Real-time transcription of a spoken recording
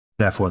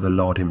Therefore the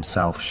Lord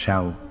himself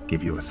shall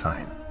give you a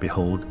sign.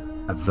 Behold,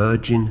 a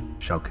virgin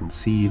shall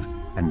conceive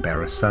and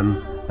bear a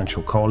son, and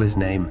shall call his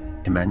name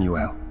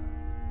Emmanuel.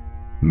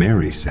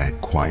 Mary sat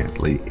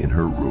quietly in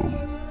her room,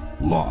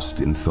 lost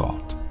in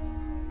thought.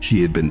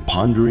 She had been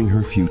pondering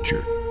her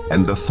future,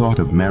 and the thought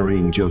of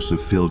marrying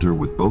Joseph filled her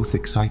with both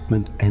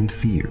excitement and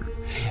fear.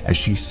 As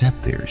she sat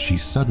there, she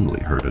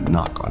suddenly heard a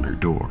knock on her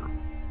door.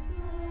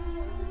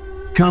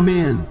 "Come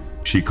in,"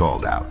 she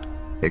called out,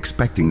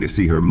 expecting to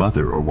see her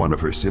mother or one of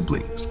her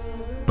siblings.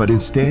 But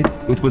instead,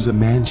 it was a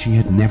man she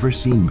had never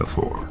seen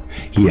before.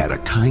 He had a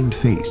kind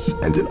face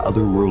and an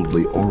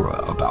otherworldly aura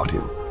about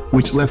him,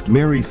 which left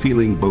Mary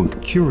feeling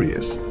both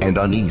curious and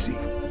uneasy.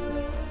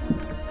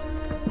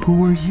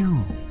 "Who are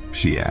you?"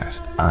 she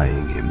asked,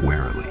 eyeing him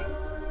warily.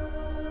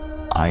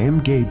 "I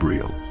am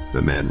Gabriel,"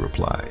 the man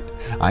replied.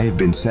 "I have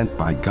been sent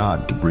by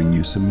God to bring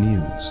you some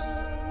news."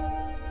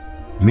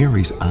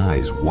 Mary's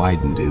eyes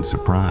widened in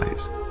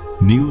surprise.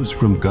 News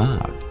from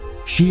God?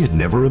 She had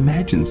never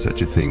imagined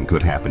such a thing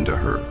could happen to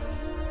her.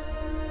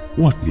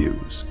 "What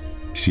news?"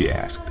 she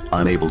asked,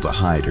 unable to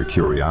hide her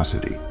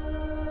curiosity.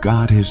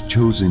 "God has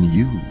chosen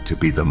you to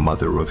be the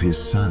mother of his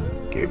son,"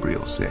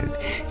 Gabriel said,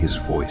 his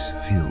voice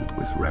filled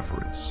with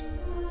reverence.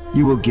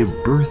 "You will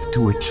give birth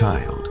to a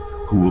child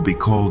who will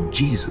be called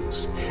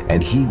Jesus,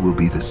 and he will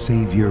be the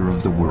Savior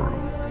of the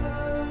world."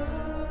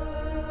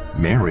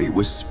 Mary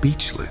was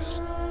speechless.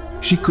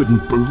 She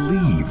couldn't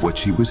believe what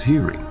she was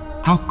hearing.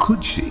 How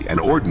could she, an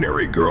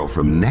ordinary girl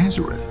from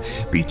Nazareth,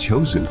 be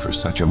chosen for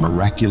such a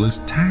miraculous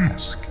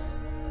task?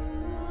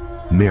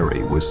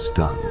 Mary was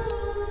stunned.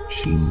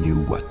 She knew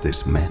what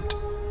this meant,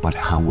 but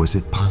how was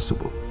it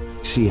possible?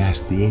 She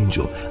asked the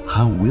angel,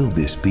 "How will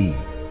this be,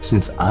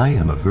 since I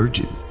am a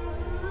virgin?"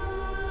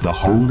 "The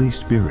Holy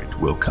Spirit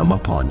will come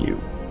upon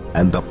you,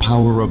 and the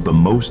power of the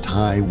Most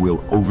High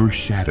will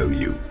overshadow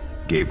you,"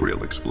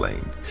 Gabriel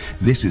explained.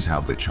 "This is how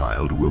the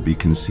child will be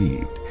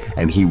conceived,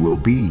 and he will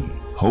be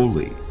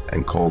holy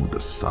and called the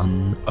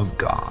Son of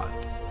God."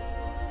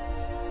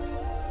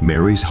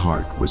 Mary's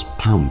heart was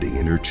pounding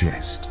in her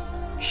chest.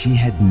 She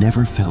had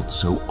never felt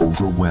so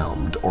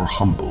overwhelmed or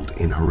humbled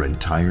in her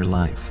entire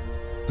life.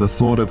 The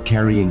thought of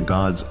carrying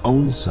God's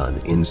own son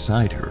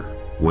inside her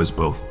was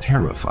both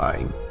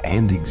terrifying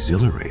and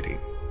exhilarating.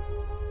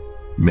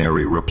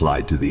 Mary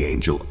replied to the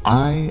angel,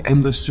 "I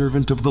am the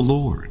servant of the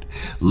Lord.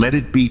 Let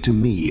it be to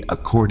me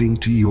according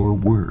to your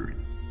word."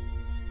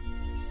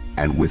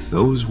 And with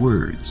those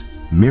words,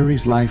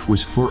 Mary's life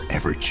was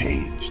forever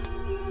changed.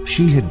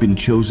 She had been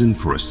chosen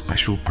for a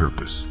special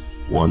purpose,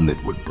 one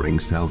that would bring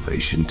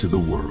salvation to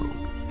the world.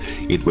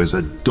 It was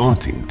a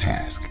daunting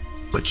task,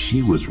 but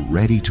she was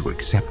ready to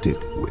accept it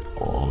with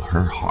all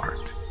her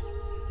heart.